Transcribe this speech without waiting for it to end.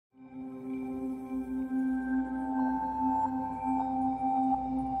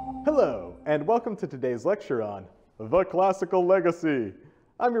Hello, and welcome to today's lecture on the classical legacy.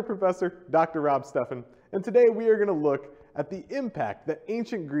 I'm your professor, Dr. Rob Steffen, and today we are going to look at the impact that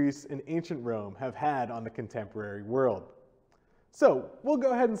ancient Greece and ancient Rome have had on the contemporary world. So we'll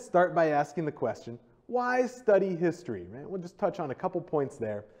go ahead and start by asking the question, why study history? Right? We'll just touch on a couple points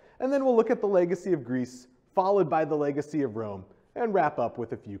there, and then we'll look at the legacy of Greece, followed by the legacy of Rome, and wrap up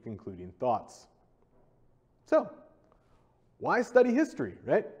with a few concluding thoughts. So, why study history,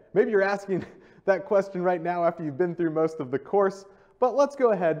 right? Maybe you're asking that question right now after you've been through most of the course, but let's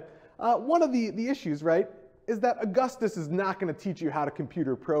go ahead. One of the issues, right, is that Augustus is not going to teach you how to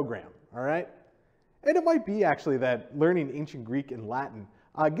computer program, all right? And it might be actually that learning ancient Greek and Latin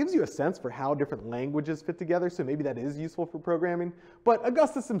gives you a sense for how different languages fit together, so maybe that is useful for programming, but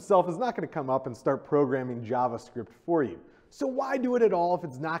Augustus himself is not going to come up and start programming JavaScript for you. So why do it at all if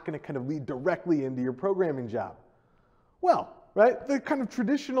it's not going to kind of lead directly into your programming job? Well, right, the kind of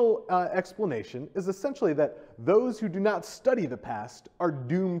traditional explanation is essentially that those who do not study the past are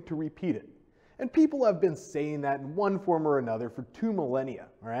doomed to repeat it. And people have been saying that in one form or another for 2 millennia,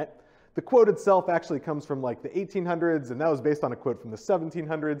 all right? The quote itself actually comes from like the 1800s, and that was based on a quote from the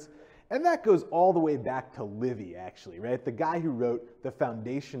 1700s. And that goes all the way back to Livy, actually, right? The guy who wrote The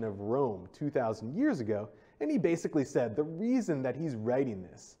Foundation of Rome 2,000 years ago. And he basically said the reason that he's writing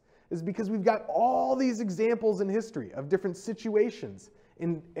this is because we've got all these examples in history of different situations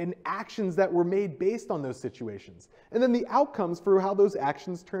and actions that were made based on those situations. And then the outcomes for how those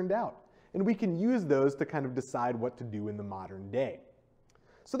actions turned out. And we can use those to kind of decide what to do in the modern day.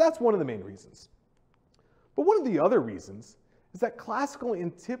 So that's one of the main reasons. But one of the other reasons is that classical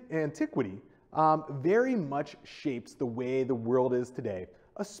antiquity very much shapes the way the world is today,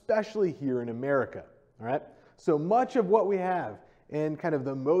 especially here in America. All right? So much of what we have in kind of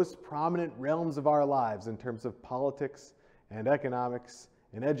the most prominent realms of our lives in terms of politics and economics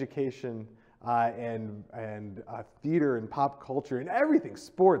and education and theater and pop culture and everything,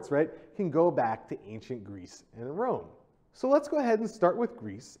 sports, right, can go back to ancient Greece and Rome. So let's go ahead and start with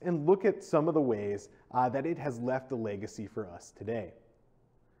Greece and look at some of the ways that it has left a legacy for us today.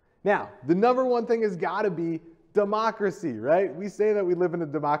 Now, the number one thing has got to be democracy, right? We say that we live in a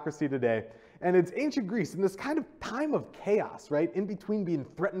democracy today. And it's ancient Greece in this kind of time of chaos, right? In between being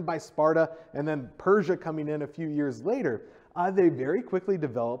threatened by Sparta and then Persia coming in a few years later, they very quickly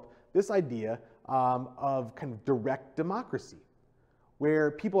develop this idea of kind of direct democracy, where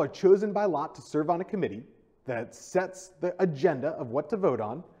people are chosen by lot to serve on a committee that sets the agenda of what to vote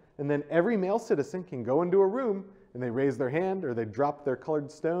on, and then every male citizen can go into a room and they raise their hand or they drop their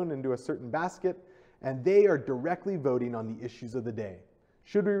colored stone into a certain basket, and they are directly voting on the issues of the day.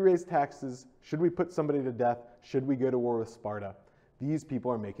 Should we raise taxes? Should we put somebody to death? Should we go to war with Sparta? These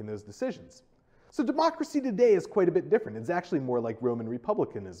people are making those decisions. So democracy today is quite a bit different. It's actually more like Roman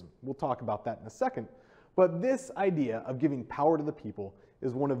republicanism. We'll talk about that in a second. But this idea of giving power to the people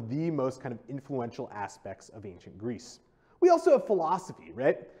is one of the most kind of influential aspects of ancient Greece. We also have philosophy,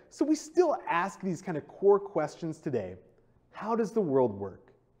 right? So we still ask these kind of core questions today. How does the world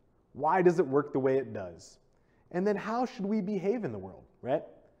work? Why does it work the way it does? And then how should we behave in the world, right?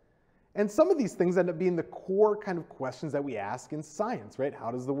 And some of these things end up being the core kind of questions that we ask in science, right?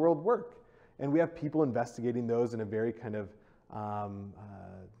 How does the world work? And we have people investigating those in a very kind of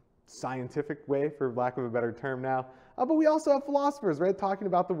scientific way, for lack of a better term now. But we also have philosophers, right? Talking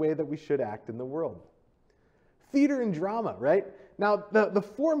about the way that we should act in the world. Theater and drama, right? Now, the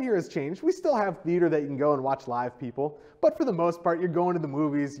form here has changed. We still have theater that you can go and watch live people, but for the most part, you're going to the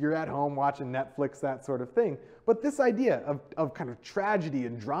movies, you're at home watching Netflix, that sort of thing. But this idea of kind of tragedy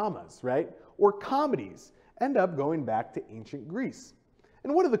and dramas, right, or comedies, end up going back to ancient Greece.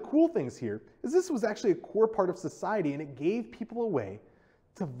 And one of the cool things here is this was actually a core part of society, and it gave people a way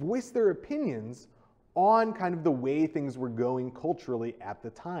to voice their opinions on kind of the way things were going culturally at the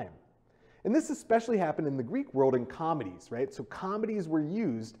time. And this especially happened in the Greek world in comedies, right? So comedies were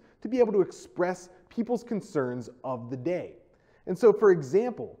used to be able to express people's concerns of the day. And so, for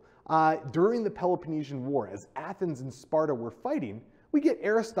example, during the Peloponnesian War, as Athens and Sparta were fighting, we get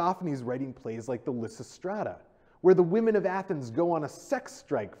Aristophanes writing plays like the Lysistrata, where the women of Athens go on a sex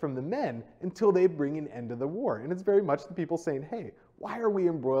strike from the men until they bring an end to the war. And it's very much the people saying, hey, why are we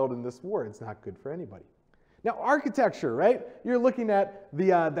embroiled in this war? It's not good for anybody. Now, architecture, right? You're looking at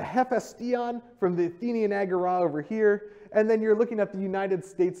the Hephaestion from the Athenian Agora over here, and then you're looking at the United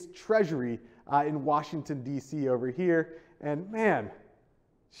States Treasury in Washington, D.C. over here. And man,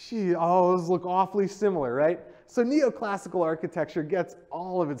 those look awfully similar, right? So neoclassical architecture gets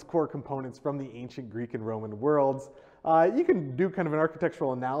all of its core components from the ancient Greek and Roman worlds. You can do kind of an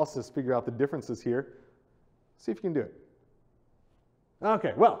architectural analysis, figure out the differences here. See if you can do it.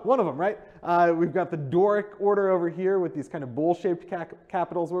 Okay, well, one of them, right? We've got the Doric order over here with these kind of bowl-shaped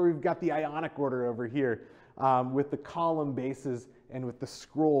capitals, where we've got the Ionic order over here with the column bases and with the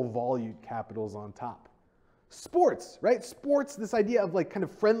scroll volute capitals on top. Sports, right? Sports, this idea of like kind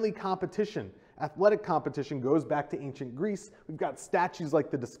of friendly competition, athletic competition, goes back to ancient Greece. We've got statues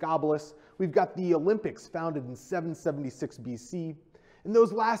like the Discobolus. We've got the Olympics, founded in 776 BC. And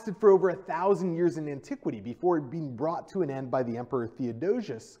those lasted for over 1,000 years in antiquity before being brought to an end by the Emperor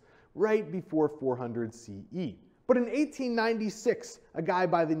Theodosius right before 400 CE. But in 1896, a guy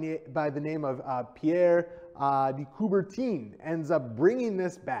by the name of Pierre de Coubertin ends up bringing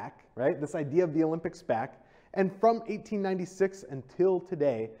this back, right? This idea of the Olympics back. And from 1896 until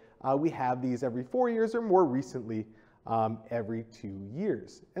today, we have these every 4 years, or more recently, every 2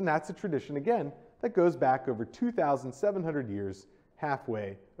 years. And that's a tradition, again, that goes back over 2,700 years,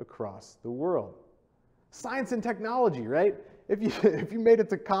 halfway across the world. Science and technology, right? If you made it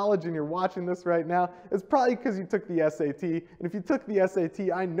to college and you're watching this right now, it's probably because you took the SAT. And if you took the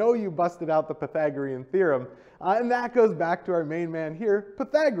SAT, I know you busted out the Pythagorean theorem. And that goes back to our main man here,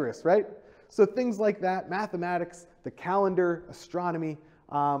 Pythagoras, right? So things like that, mathematics, the calendar, astronomy,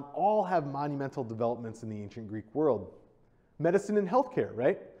 all have monumental developments in the ancient Greek world. Medicine and healthcare,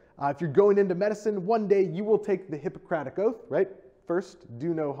 right? If you're going into medicine, one day you will take the Hippocratic Oath, right? First,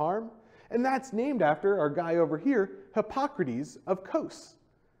 do no harm. And that's named after our guy over here, Hippocrates of Kos.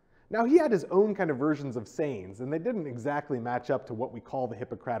 Now, he had his own kind of versions of sayings, and they didn't exactly match up to what we call the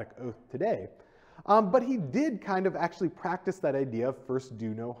Hippocratic Oath today. But he did kind of actually practice that idea of first, do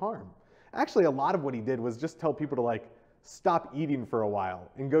no harm. Actually, a lot of what he did was just tell people to like stop eating for a while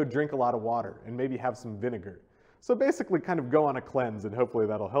and go drink a lot of water and maybe have some vinegar. So basically kind of go on a cleanse, and hopefully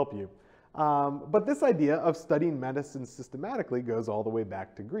that'll help you. But this idea of studying medicine systematically goes all the way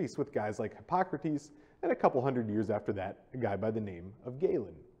back to Greece with guys like Hippocrates, and a couple hundred years after that, a guy by the name of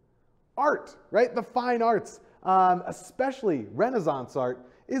Galen. Art, right? The fine arts, especially Renaissance art,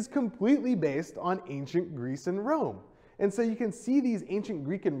 is completely based on ancient Greece and Rome. And so you can see these ancient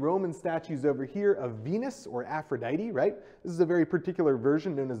Greek and Roman statues over here of Venus or Aphrodite, right? This is a very particular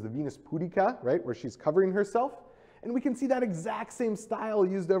version known as the Venus Pudica, right, where she's covering herself. And we can see that exact same style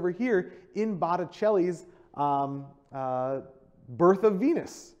used over here in Botticelli's Birth of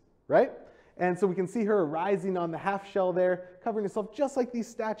Venus, right? And so we can see her rising on the half shell there, covering herself just like these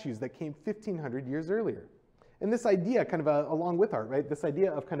statues that came 1,500 years earlier. And this idea, kind of along with art, right? This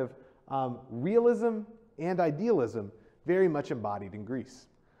idea of kind of realism and idealism, very much embodied in Greece.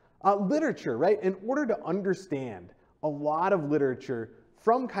 Literature, right? In order to understand a lot of literature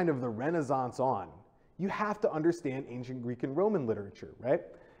from kind of the Renaissance on, you have to understand ancient Greek and Roman literature, right?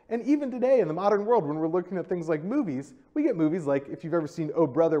 And even today in the modern world, when we're looking at things like movies, we get movies like, if you've ever seen Oh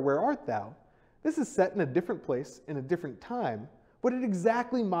Brother, Where Art Thou? This is set in a different place, in a different time, but it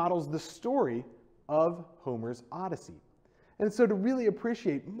exactly models the story of Homer's Odyssey. And so to really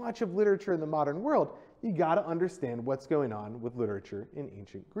appreciate much of literature in the modern world, you gotta understand what's going on with literature in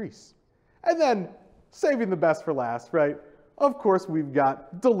ancient Greece. And then, saving the best for last, right? Of course, we've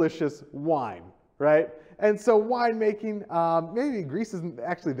got delicious wine, right? And so winemaking, maybe Greece isn't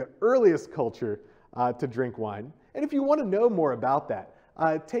actually the earliest culture to drink wine. And if you want to know more about that,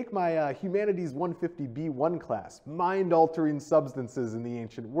 take my Humanities 150B1 class, Mind-Altering Substances in the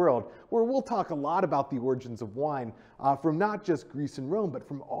Ancient World, where we'll talk a lot about the origins of wine from not just Greece and Rome, but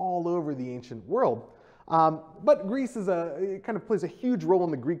from all over the ancient world. But Greece it kind of plays a huge role in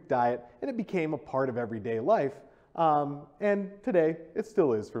the Greek diet, and it became a part of everyday life. And today, it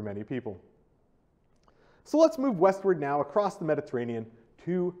still is for many people. So let's move westward now across the Mediterranean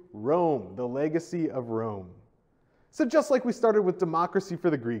to Rome, the legacy of Rome. So just like we started with democracy for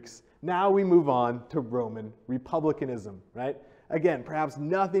the Greeks, now we move on to Roman republicanism, right? Again, perhaps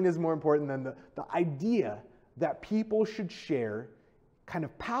nothing is more important than the idea that people should share kind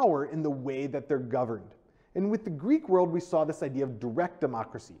of power in the way that they're governed. And with the Greek world, we saw this idea of direct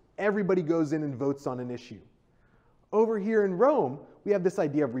democracy. Everybody goes in and votes on an issue. Over here in Rome, we have this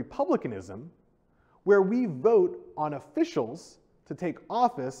idea of republicanism, where we vote on officials to take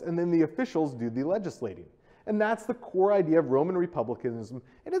office, and then the officials do the legislating. And that's the core idea of Roman republicanism,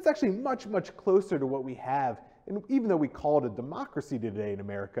 and it's actually much, much closer to what we have. And even though we call it a democracy today in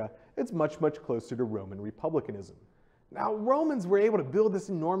America, it's much, much closer to Roman republicanism. Now, Romans were able to build this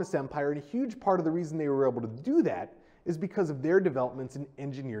enormous empire, and a huge part of the reason they were able to do that is because of their developments in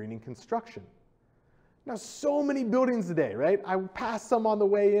engineering and construction. Now, so many buildings today, right? I passed some on the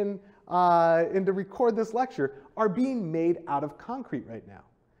way in and to record this lecture, are being made out of concrete right now.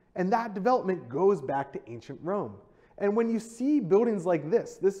 And that development goes back to ancient Rome. And when you see buildings like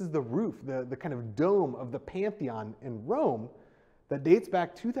this is the roof, the kind of dome of the Pantheon in Rome, that dates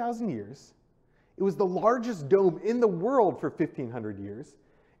back 2,000 years. It was the largest dome in the world for 1,500 years.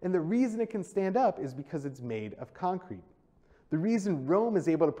 And the reason it can stand up is because it's made of concrete. The reason Rome is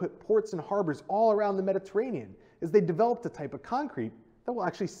able to put ports and harbors all around the Mediterranean is they developed a type of concrete that will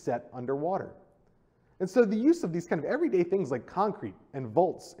actually set underwater. And so the use of these kind of everyday things like concrete and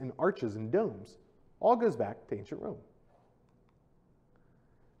vaults and arches and domes all goes back to ancient Rome.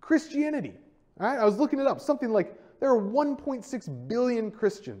 Christianity. All right, I was looking it up. Something like there are 1.6 billion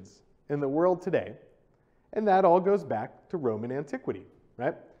Christians in the world today, and that all goes back to Roman antiquity,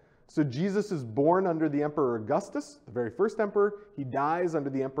 right? So Jesus is born under the Emperor Augustus, the very first emperor. He dies under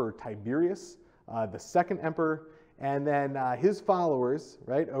the Emperor Tiberius, the second emperor. And then his followers,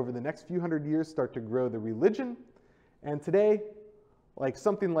 right, over the next few hundred years start to grow the religion. And today, like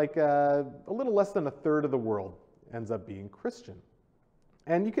something like a little less than a third of the world ends up being Christian.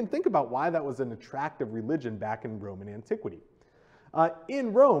 And you can think about why that was an attractive religion back in Roman antiquity.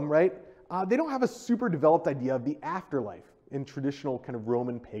 In Rome, right, they don't have a super developed idea of the afterlife in traditional kind of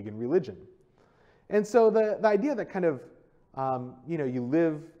Roman pagan religion. And so the idea that kind of, you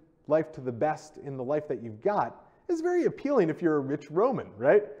live life to the best in the life that you've got is very appealing if you're a rich Roman,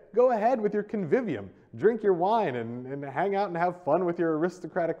 right? Go ahead with your convivium, drink your wine, and hang out and have fun with your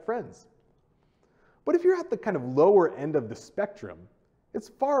aristocratic friends. But if you're at the kind of lower end of the spectrum, it's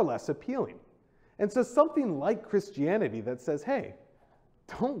far less appealing. And so something like Christianity that says, hey,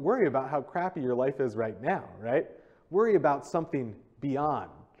 don't worry about how crappy your life is right now, right? Worry about something beyond,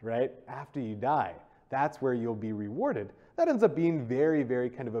 right? After you die. That's where you'll be rewarded. That ends up being very, very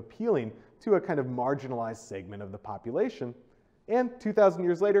kind of appealing to a kind of marginalized segment of the population. And 2,000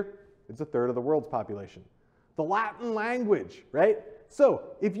 years later, it's a third of the world's population. The Latin language, right? So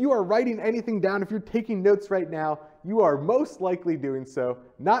if you are writing anything down, if you're taking notes right now, you are most likely doing so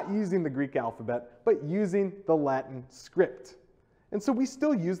not using the Greek alphabet, but using the Latin script. And so we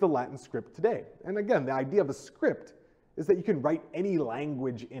still use the Latin script today. And again, the idea of a script is that you can write any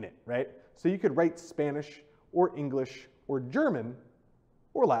language in it, right? So you could write Spanish or English or German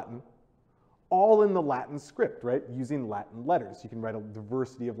or Latin, all in the Latin script, right? Using Latin letters. You can write a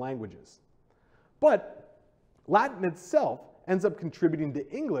diversity of languages. But Latin itself ends up contributing to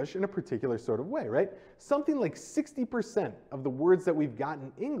English in a particular sort of way, right? Something like 60% of the words that we've got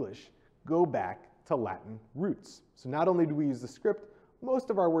in English go back to Latin roots. So not only do we use the script, most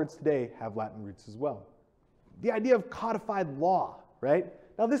of our words today have Latin roots as well. The idea of codified law, right?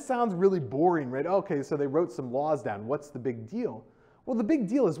 Now this sounds really boring, right? Okay, so they wrote some laws down. What's the big deal? Well, the big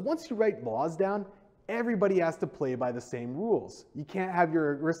deal is once you write laws down, everybody has to play by the same rules. You can't have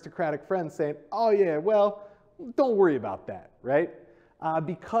your aristocratic friends saying, oh yeah, well, don't worry about that, right?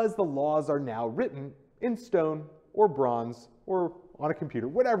 Because the laws are now written in stone or bronze or on a computer,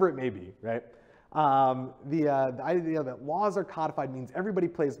 whatever it may be, right? The idea that laws are codified means everybody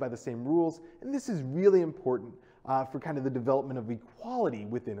plays by the same rules, and this is really important for kind of the development of equality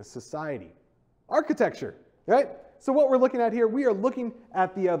within a society. Architecture, right? So what we're looking at here, we are looking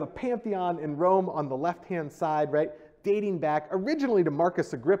at the Pantheon in Rome on the left-hand side, right? Dating back originally to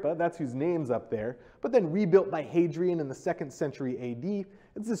Marcus Agrippa, that's whose name's up there, but then rebuilt by Hadrian in the 2nd century AD.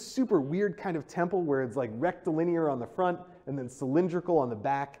 It's this super weird kind of temple where it's like rectilinear on the front and then cylindrical on the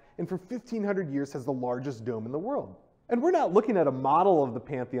back, and for 1,500 years has the largest dome in the world. And we're not looking at a model of the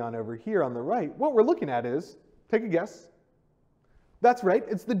Pantheon over here on the right. What we're looking at is, take a guess. That's right,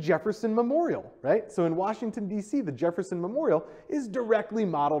 it's the Jefferson Memorial, right? So in Washington, D.C., the Jefferson Memorial is directly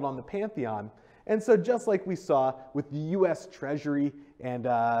modeled on the Pantheon. And so just like we saw with the U.S. Treasury and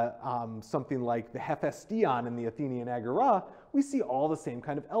something like the Hephaestion in the Athenian Agora, we see all the same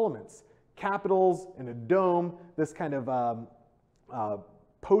kind of elements. Capitals and a dome, this kind of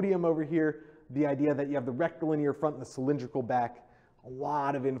podium over here, the idea that you have the rectilinear front and the cylindrical back. A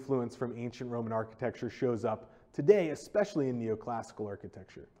lot of influence from ancient Roman architecture shows up today, especially in neoclassical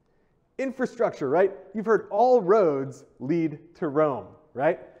architecture. Infrastructure, right? You've heard all roads lead to Rome,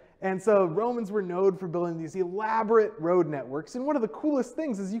 right? And so Romans were known for building these elaborate road networks. And one of the coolest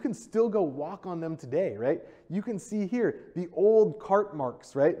things is you can still go walk on them today, right? You can see here the old cart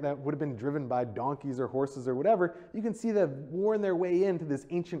marks, right? That would have been driven by donkeys or horses or whatever. You can see they've worn their way into this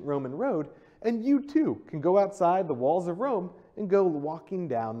ancient Roman road. And you too can go outside the walls of Rome and go walking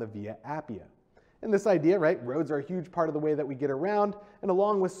down the Via Appia. And this idea, right? Roads are a huge part of the way that we get around. And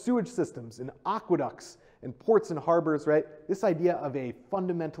along with sewage systems and aqueducts and ports and harbors, right? This idea of a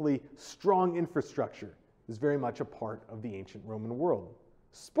fundamentally strong infrastructure is very much a part of the ancient Roman world.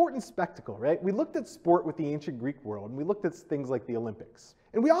 Sport and spectacle, right? We looked at sport with the ancient Greek world, and we looked at things like the Olympics.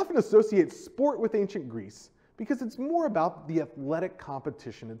 And we often associate sport with ancient Greece because it's more about the athletic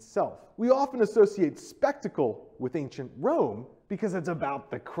competition itself. We often associate spectacle with ancient Rome because it's about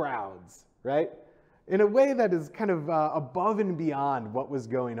the crowds, right? In a way that is kind of above and beyond what was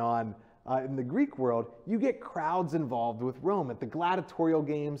going on in the Greek world. You get crowds involved with Rome at the gladiatorial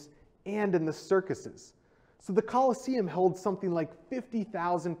games and in the circuses. So the Colosseum held something like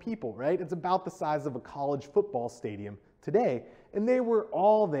 50,000 people, right? It's about the size of a college football stadium today, and they were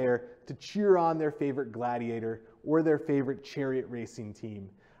all there to cheer on their favorite gladiator or their favorite chariot racing team.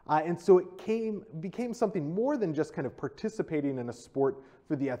 And so it became something more than just kind of participating in a sport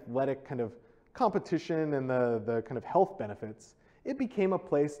for the athletic kind of competition and the kind of health benefits. It became a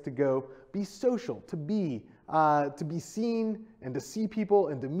place to go be social, to be seen and to see people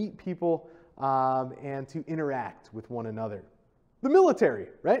and to meet people and to interact with one another. The military,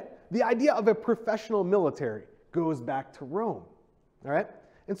 right? The idea of a professional military goes back to Rome, all right?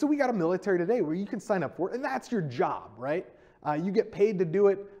 And so we got a military today where you can sign up for it, and that's your job, right? You get paid to do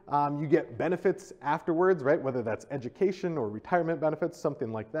it. You get benefits afterwards, right? Whether that's education or retirement benefits,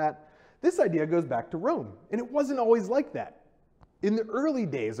 something like that. This idea goes back to Rome, and it wasn't always like that. In the early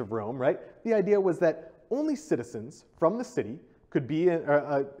days of Rome, right, the idea was that only citizens from the city could be,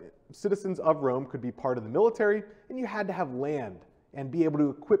 citizens of Rome could be part of the military, and you had to have land and be able to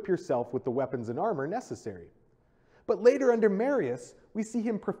equip yourself with the weapons and armor necessary. But later under Marius, we see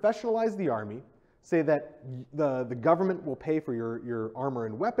him professionalize the army, say that the government will pay for your armor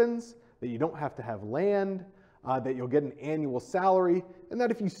and weapons, that you don't have to have land, that you'll get an annual salary, and that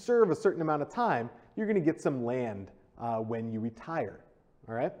if you serve a certain amount of time, you're going to get some land when you retire,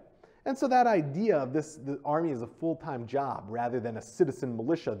 all right? And so that idea of the army as a full-time job rather than a citizen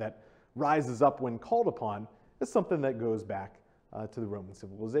militia that rises up when called upon is something that goes back to the Roman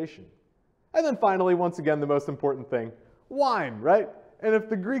civilization. And then finally, once again, the most important thing, wine, right? And if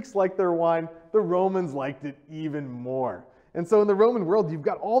the Greeks liked their wine, the Romans liked it even more. And so in the Roman world, you've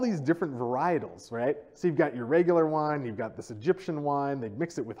got all these different varietals, right? So you've got your regular wine, you've got this Egyptian wine, they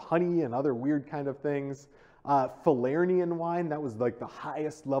mix it with honey and other weird kind of things. Falernian wine, that was like the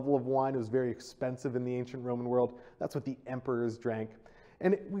highest level of wine. It was very expensive in the ancient Roman world. That's what the emperors drank.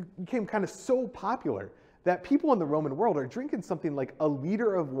 And it became kind of so popular that people in the Roman world are drinking something like a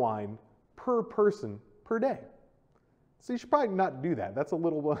liter of wine per person per day. So you should probably not do that. That's a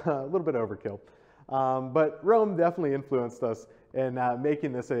little bit overkill. But Rome definitely influenced us in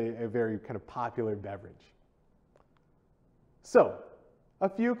making this a very kind of popular beverage. So, a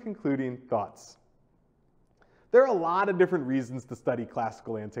few concluding thoughts. There are a lot of different reasons to study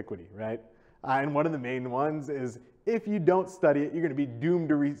classical antiquity, right? And one of the main ones is if you don't study it, you're going to be doomed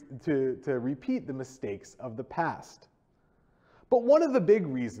to repeat the mistakes of the past. But one of the big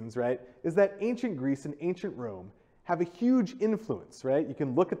reasons, right, is that ancient Greece and ancient Rome have a huge influence, right? You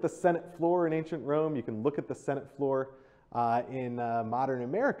can look at the Senate floor in ancient Rome, you can look at the Senate floor in modern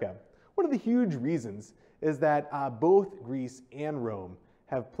America. One of the huge reasons is that both Greece and Rome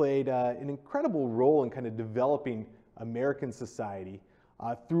have played an incredible role in kind of developing American society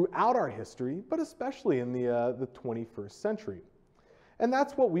throughout our history, but especially in the 21st century. And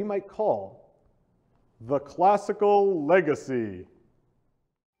that's what we might call the classical legacy.